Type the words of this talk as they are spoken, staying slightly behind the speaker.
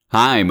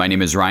Hi, my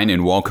name is Ryan,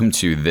 and welcome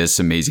to This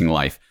Amazing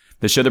Life,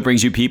 the show that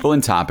brings you people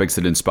and topics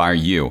that inspire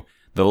you,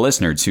 the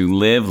listener, to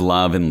live,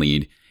 love, and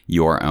lead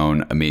your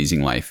own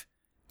amazing life.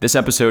 This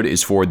episode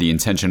is for the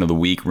intention of the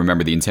week.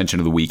 Remember, the intention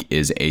of the week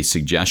is a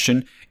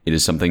suggestion. It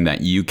is something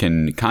that you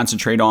can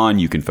concentrate on,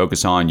 you can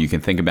focus on, you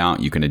can think about,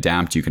 you can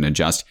adapt, you can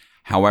adjust,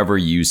 however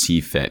you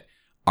see fit.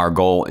 Our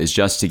goal is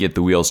just to get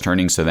the wheels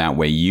turning so that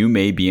way you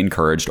may be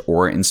encouraged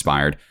or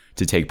inspired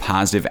to take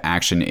positive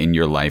action in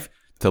your life,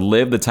 to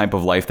live the type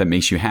of life that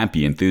makes you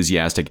happy,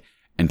 enthusiastic,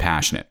 and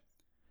passionate.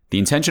 The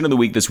intention of the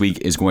week this week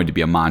is going to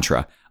be a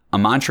mantra. A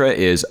mantra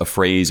is a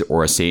phrase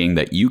or a saying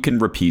that you can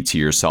repeat to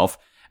yourself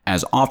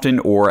as often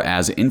or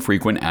as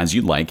infrequent as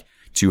you'd like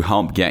to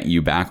help get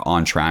you back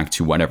on track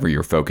to whatever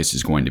your focus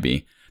is going to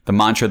be. The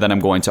mantra that I'm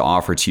going to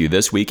offer to you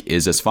this week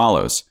is as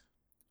follows: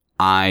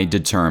 I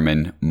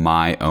determine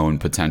my own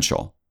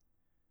potential.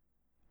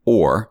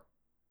 Or,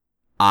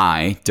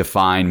 I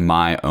define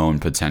my own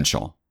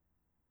potential.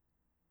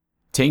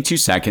 Take 2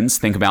 seconds,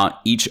 think about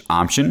each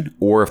option,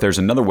 or if there's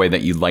another way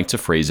that you'd like to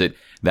phrase it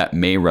that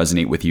may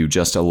resonate with you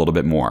just a little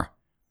bit more.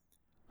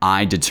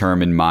 I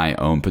determine my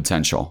own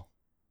potential.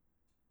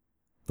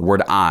 The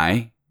word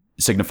I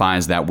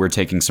signifies that we're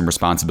taking some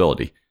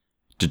responsibility.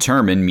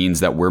 Determine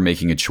means that we're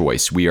making a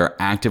choice. We are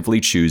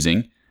actively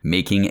choosing,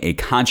 making a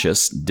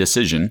conscious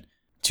decision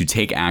to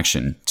take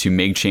action, to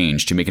make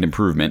change, to make an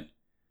improvement,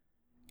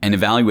 and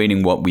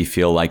evaluating what we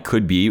feel like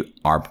could be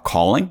our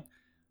calling,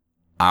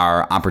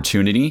 our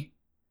opportunity,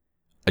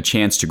 a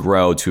chance to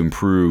grow, to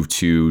improve,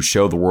 to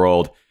show the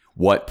world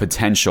what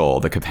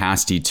potential, the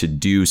capacity to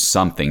do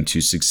something,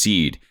 to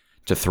succeed,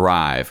 to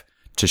thrive,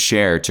 to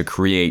share, to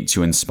create,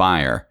 to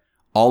inspire,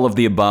 all of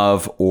the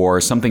above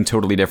or something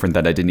totally different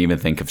that I didn't even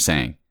think of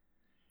saying.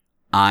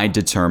 I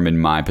determine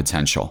my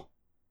potential.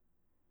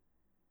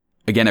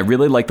 Again, I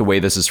really like the way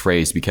this is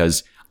phrased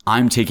because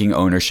I'm taking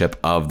ownership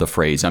of the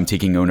phrase. I'm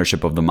taking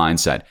ownership of the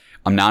mindset.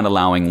 I'm not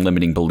allowing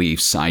limiting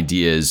beliefs,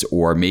 ideas,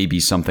 or maybe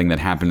something that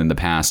happened in the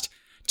past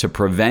to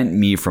prevent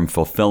me from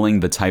fulfilling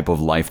the type of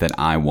life that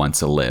I want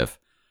to live.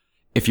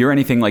 If you're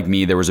anything like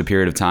me, there was a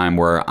period of time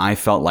where I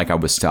felt like I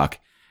was stuck,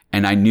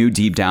 and I knew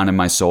deep down in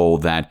my soul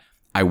that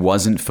I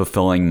wasn't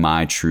fulfilling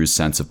my true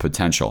sense of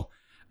potential.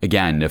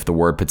 Again, if the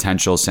word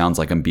potential sounds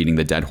like I'm beating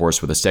the dead horse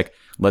with a stick,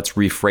 let's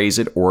rephrase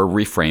it or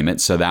reframe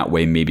it so that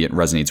way maybe it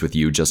resonates with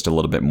you just a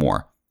little bit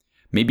more.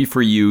 Maybe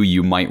for you,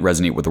 you might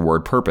resonate with the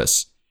word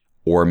purpose,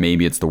 or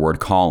maybe it's the word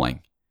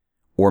calling,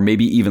 or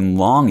maybe even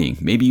longing.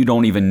 Maybe you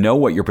don't even know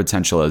what your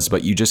potential is,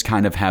 but you just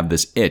kind of have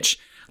this itch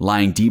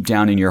lying deep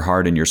down in your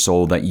heart and your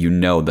soul that you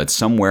know that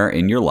somewhere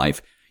in your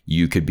life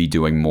you could be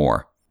doing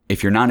more.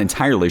 If you're not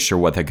entirely sure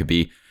what that could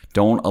be,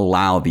 don't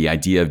allow the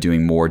idea of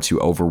doing more to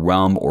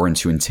overwhelm or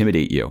to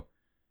intimidate you.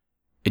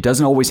 It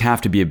doesn't always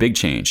have to be a big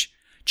change.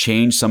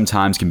 Change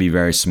sometimes can be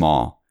very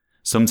small.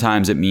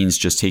 Sometimes it means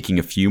just taking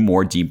a few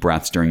more deep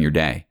breaths during your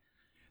day.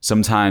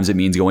 Sometimes it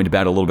means going to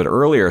bed a little bit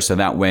earlier so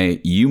that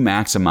way you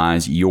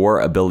maximize your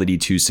ability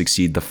to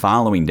succeed the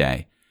following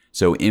day.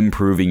 So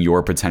improving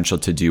your potential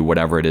to do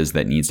whatever it is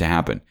that needs to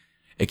happen.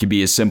 It can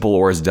be as simple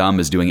or as dumb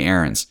as doing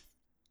errands.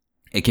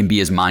 It can be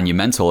as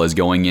monumental as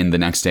going in the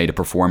next day to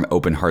perform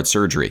open heart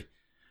surgery.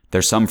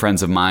 There's some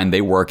friends of mine,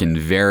 they work in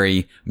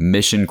very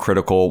mission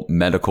critical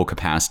medical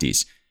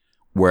capacities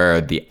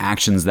where the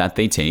actions that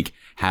they take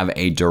have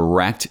a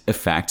direct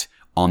effect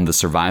on the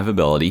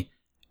survivability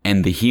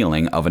and the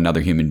healing of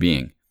another human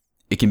being.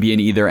 It can be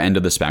in either end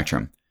of the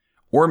spectrum.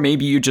 Or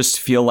maybe you just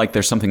feel like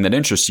there's something that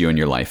interests you in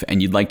your life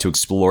and you'd like to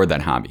explore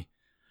that hobby.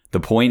 The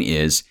point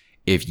is,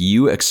 if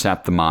you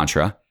accept the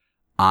mantra,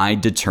 I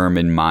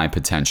determine my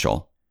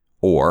potential,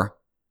 or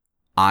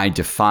I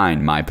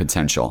define my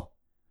potential,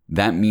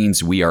 that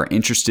means we are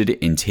interested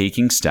in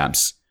taking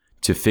steps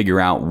to figure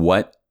out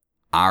what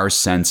our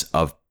sense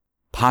of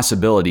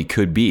possibility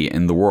could be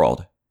in the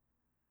world.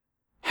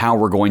 How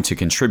we're going to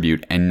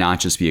contribute and not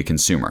just be a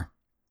consumer.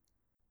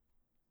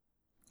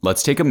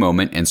 Let's take a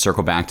moment and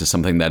circle back to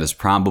something that is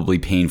probably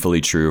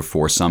painfully true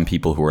for some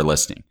people who are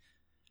listening.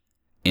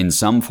 In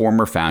some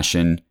form or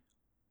fashion,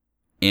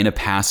 in a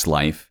past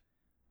life,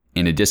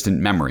 in a distant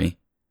memory,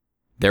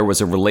 there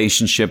was a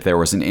relationship, there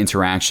was an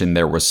interaction,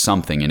 there was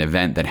something, an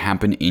event that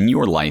happened in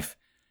your life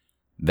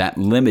that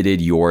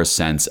limited your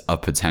sense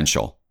of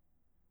potential.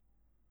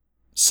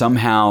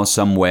 Somehow,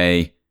 some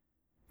way,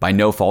 by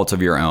no fault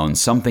of your own,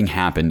 something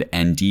happened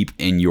and deep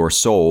in your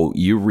soul,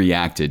 you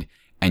reacted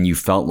and you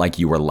felt like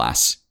you were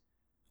less.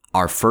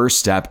 Our first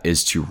step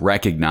is to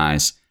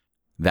recognize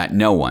that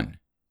no one,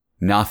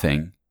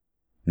 nothing,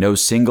 no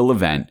single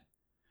event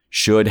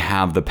should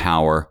have the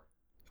power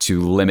to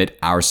limit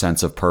our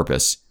sense of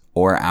purpose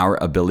or our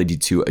ability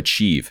to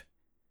achieve.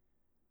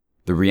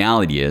 The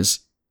reality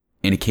is,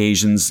 in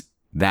occasions,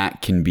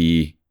 that can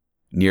be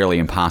nearly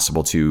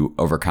impossible to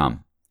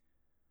overcome.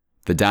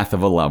 The death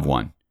of a loved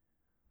one,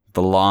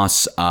 the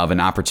loss of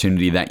an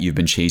opportunity that you've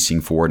been chasing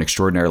for an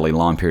extraordinarily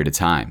long period of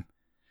time.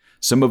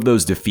 Some of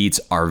those defeats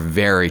are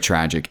very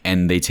tragic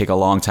and they take a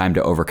long time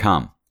to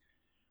overcome.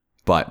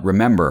 But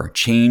remember,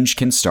 change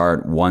can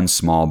start one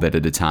small bit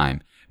at a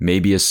time.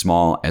 maybe as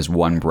small as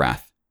one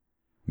breath,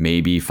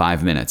 maybe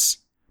 5 minutes,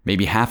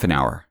 maybe half an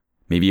hour,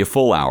 maybe a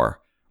full hour,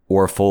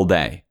 or a full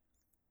day.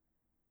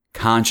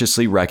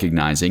 Consciously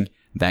recognizing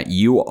that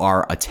you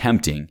are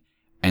attempting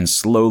and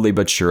slowly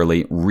but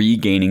surely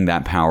regaining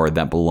that power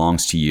that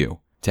belongs to you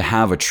to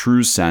have a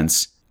true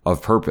sense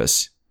of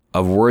purpose,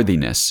 of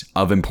worthiness,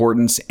 of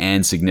importance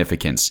and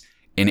significance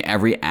in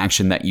every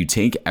action that you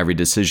take, every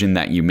decision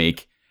that you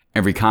make,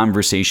 every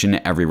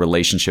conversation, every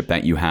relationship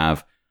that you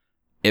have.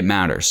 It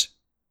matters.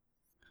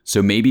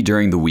 So maybe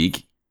during the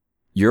week,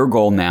 your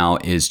goal now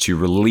is to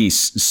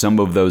release some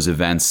of those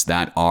events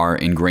that are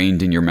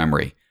ingrained in your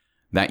memory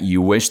that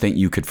you wish that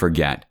you could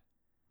forget.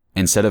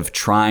 Instead of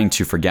trying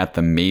to forget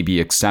them, maybe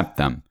accept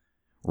them,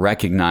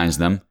 recognize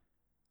them,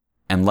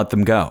 and let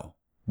them go,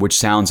 which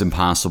sounds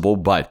impossible,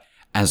 but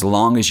as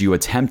long as you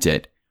attempt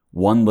it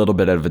one little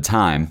bit at a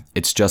time,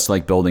 it's just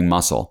like building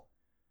muscle.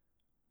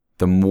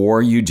 The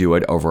more you do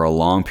it over a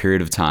long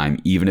period of time,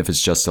 even if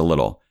it's just a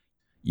little,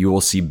 you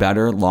will see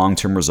better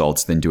long-term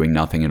results than doing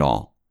nothing at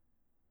all.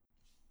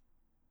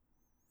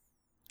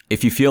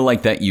 If you feel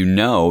like that you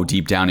know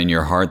deep down in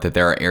your heart that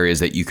there are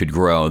areas that you could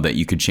grow, that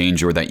you could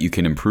change, or that you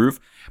can improve,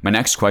 my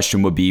next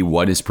question would be,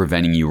 what is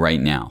preventing you right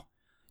now?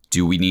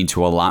 Do we need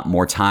to allot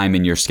more time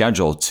in your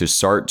schedule to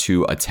start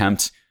to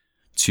attempt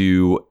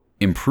to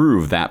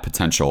improve that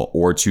potential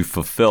or to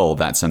fulfill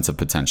that sense of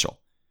potential?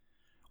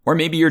 Or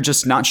maybe you're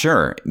just not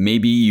sure.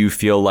 Maybe you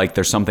feel like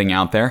there's something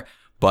out there,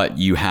 but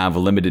you have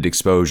limited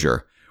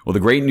exposure. Well, the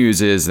great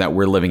news is that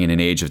we're living in an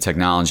age of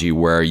technology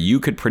where you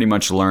could pretty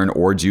much learn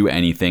or do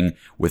anything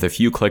with a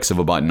few clicks of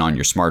a button on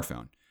your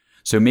smartphone.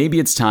 So maybe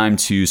it's time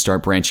to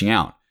start branching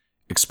out,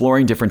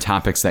 exploring different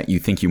topics that you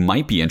think you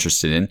might be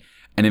interested in,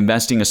 and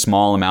investing a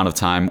small amount of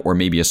time or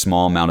maybe a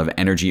small amount of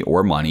energy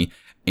or money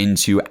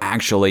into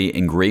actually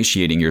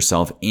ingratiating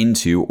yourself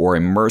into or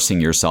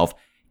immersing yourself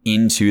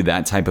into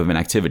that type of an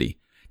activity.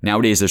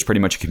 Nowadays, there's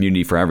pretty much a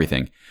community for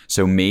everything.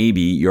 So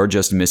maybe you're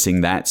just missing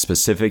that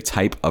specific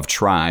type of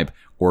tribe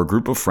or a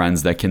group of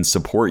friends that can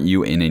support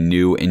you in a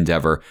new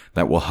endeavor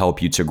that will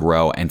help you to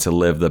grow and to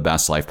live the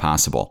best life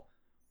possible.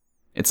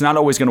 It's not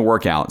always going to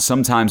work out.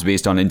 Sometimes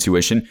based on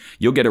intuition,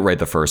 you'll get it right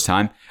the first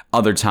time.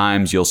 Other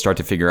times you'll start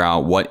to figure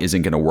out what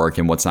isn't going to work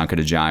and what's not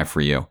going to jive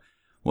for you.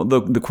 Well,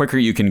 the quicker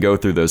you can go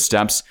through those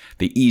steps,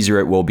 the easier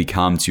it will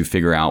become to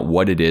figure out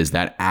what it is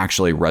that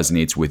actually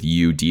resonates with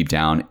you deep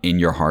down in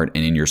your heart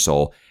and in your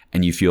soul,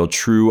 and you feel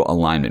true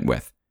alignment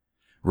with.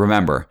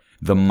 Remember,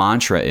 the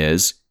mantra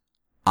is,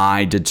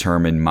 I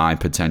determine my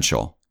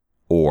potential,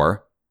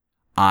 or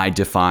I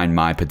define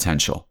my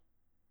potential.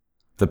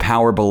 The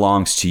power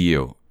belongs to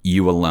you,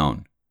 you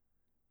alone.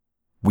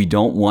 We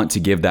don't want to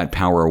give that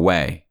power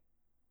away.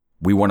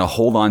 We want to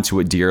hold on to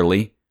it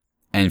dearly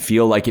and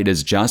feel like it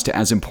is just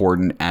as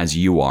important as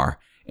you are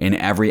in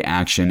every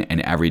action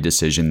and every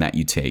decision that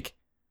you take.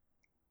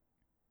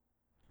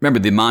 Remember,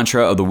 the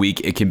mantra of the week,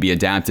 it can be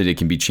adapted, it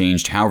can be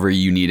changed however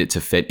you need it to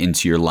fit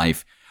into your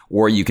life,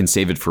 or you can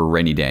save it for a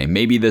rainy day.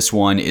 Maybe this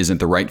one isn't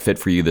the right fit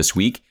for you this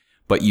week,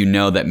 but you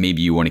know that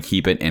maybe you want to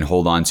keep it and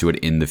hold on to it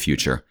in the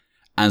future.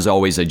 As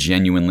always, I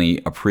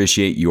genuinely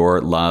appreciate your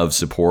love,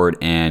 support,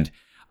 and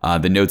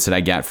the notes that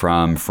I get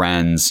from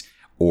friends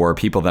or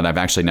people that I've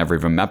actually never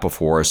even met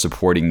before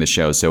supporting the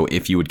show. So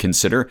if you would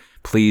consider,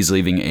 please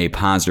leaving a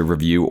positive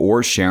review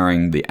or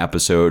sharing the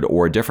episode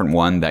or a different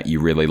one that you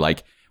really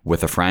like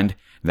with a friend,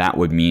 that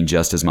would mean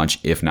just as much,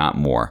 if not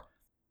more.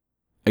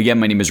 Again,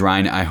 my name is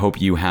Ryan. I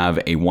hope you have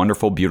a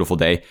wonderful, beautiful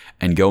day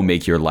and go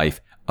make your life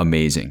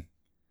amazing.